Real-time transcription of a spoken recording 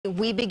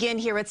We begin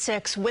here at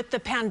 6 with the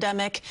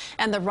pandemic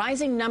and the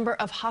rising number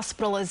of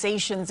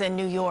hospitalizations in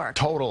New York.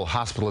 Total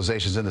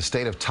hospitalizations in the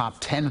state have topped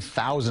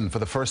 10,000 for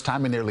the first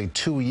time in nearly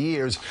 2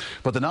 years.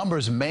 But the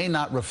numbers may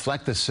not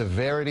reflect the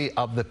severity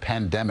of the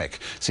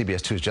pandemic.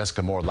 CBS 2's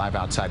Jessica Moore live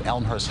outside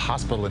Elmhurst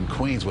Hospital in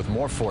Queens with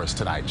more for us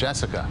tonight.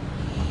 Jessica.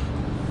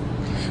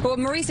 Well,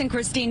 Maurice and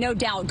Christine, no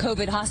doubt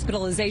COVID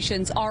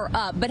hospitalizations are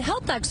up, but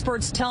health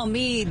experts tell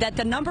me that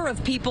the number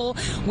of people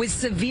with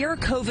severe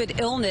COVID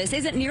illness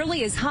isn't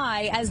nearly as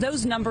high as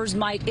those numbers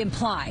might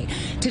imply.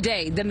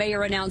 Today, the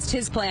mayor announced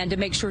his plan to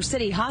make sure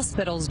city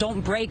hospitals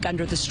don't break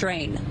under the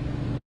strain.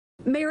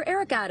 Mayor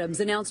Eric Adams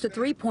announced a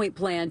three-point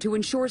plan to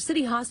ensure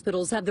city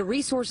hospitals have the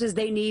resources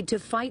they need to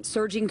fight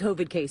surging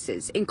COVID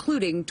cases,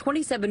 including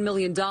 $27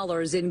 million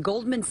in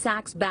Goldman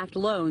Sachs-backed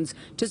loans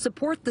to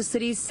support the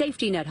city's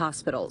safety net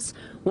hospitals,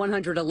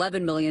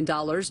 $111 million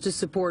to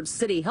support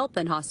city health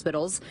and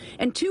hospitals,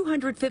 and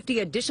 250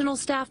 additional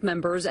staff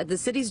members at the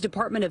city's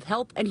Department of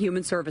Health and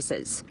Human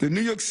Services. The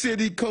New York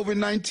City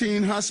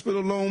COVID-19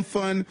 Hospital Loan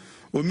Fund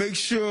will make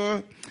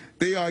sure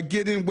they are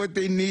getting what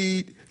they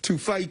need to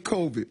fight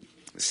COVID.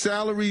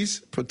 Salaries,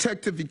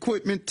 protective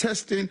equipment,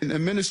 testing, and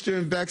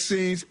administering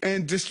vaccines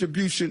and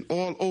distribution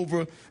all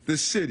over the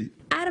city.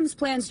 Adams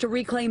plans to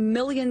reclaim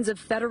millions of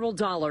federal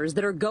dollars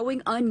that are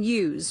going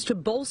unused to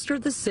bolster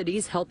the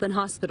city's health and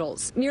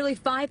hospitals. Nearly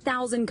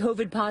 5,000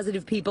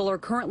 COVID-positive people are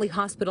currently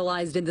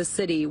hospitalized in the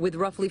city, with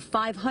roughly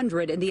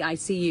 500 in the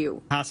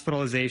ICU.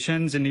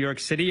 Hospitalizations in New York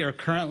City are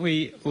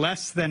currently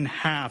less than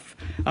half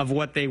of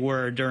what they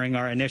were during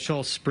our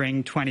initial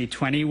spring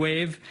 2020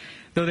 wave,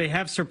 though they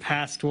have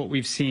surpassed what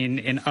we've seen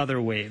in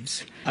other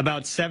waves.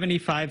 About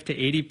 75 to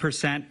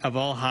 80% of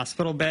all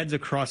hospital beds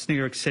across New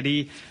York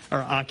City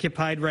are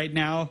occupied right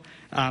now,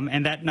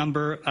 and that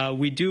number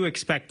we do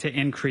expect to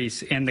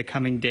increase in the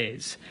coming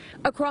days.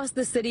 Across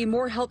the city,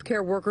 more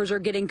healthcare workers are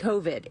getting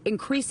COVID,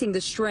 increasing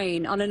the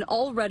strain on an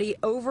already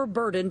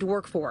overburdened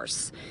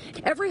workforce.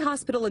 Every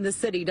hospital in the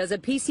city does a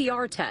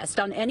PCR test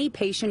on any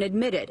patient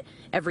admitted.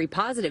 Every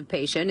positive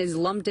patient is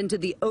lumped into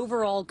the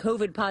overall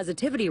COVID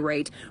positivity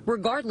rate,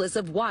 regardless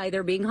of why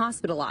they're being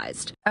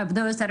hospitalized. Of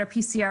those that are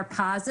PCR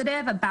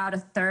positive, about a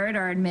third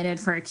are admitted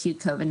for acute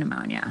COVID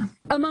pneumonia.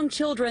 Among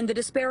children, the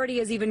disparity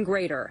is even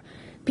greater.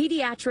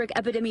 Pediatric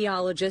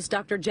epidemiologist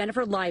Dr.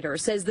 Jennifer Leiter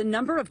says the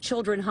number of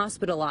children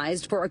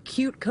hospitalized for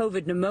acute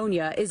COVID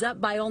pneumonia is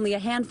up by only a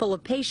handful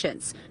of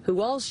patients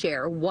who all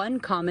share one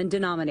common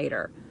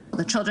denominator.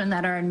 The children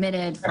that are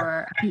admitted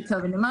for acute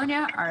COVID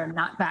pneumonia are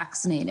not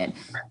vaccinated.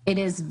 It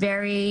is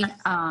very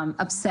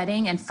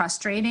upsetting and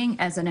frustrating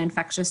as an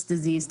infectious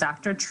disease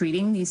doctor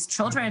treating these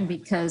children,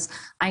 because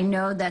I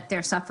know that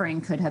their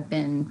suffering could have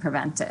been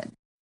prevented.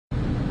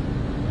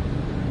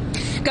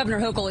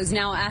 Governor Hochul is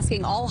now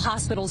asking all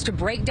hospitals to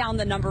break down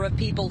the number of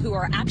people who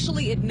are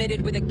actually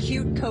admitted with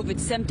acute COVID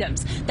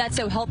symptoms. That's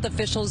so health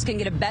officials can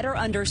get a better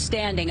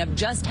understanding of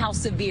just how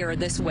severe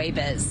this wave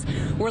is.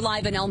 We're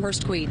live in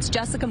Elmhurst, Queens.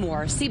 Jessica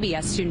Moore,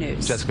 CBS 2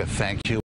 News. Jessica, thank you.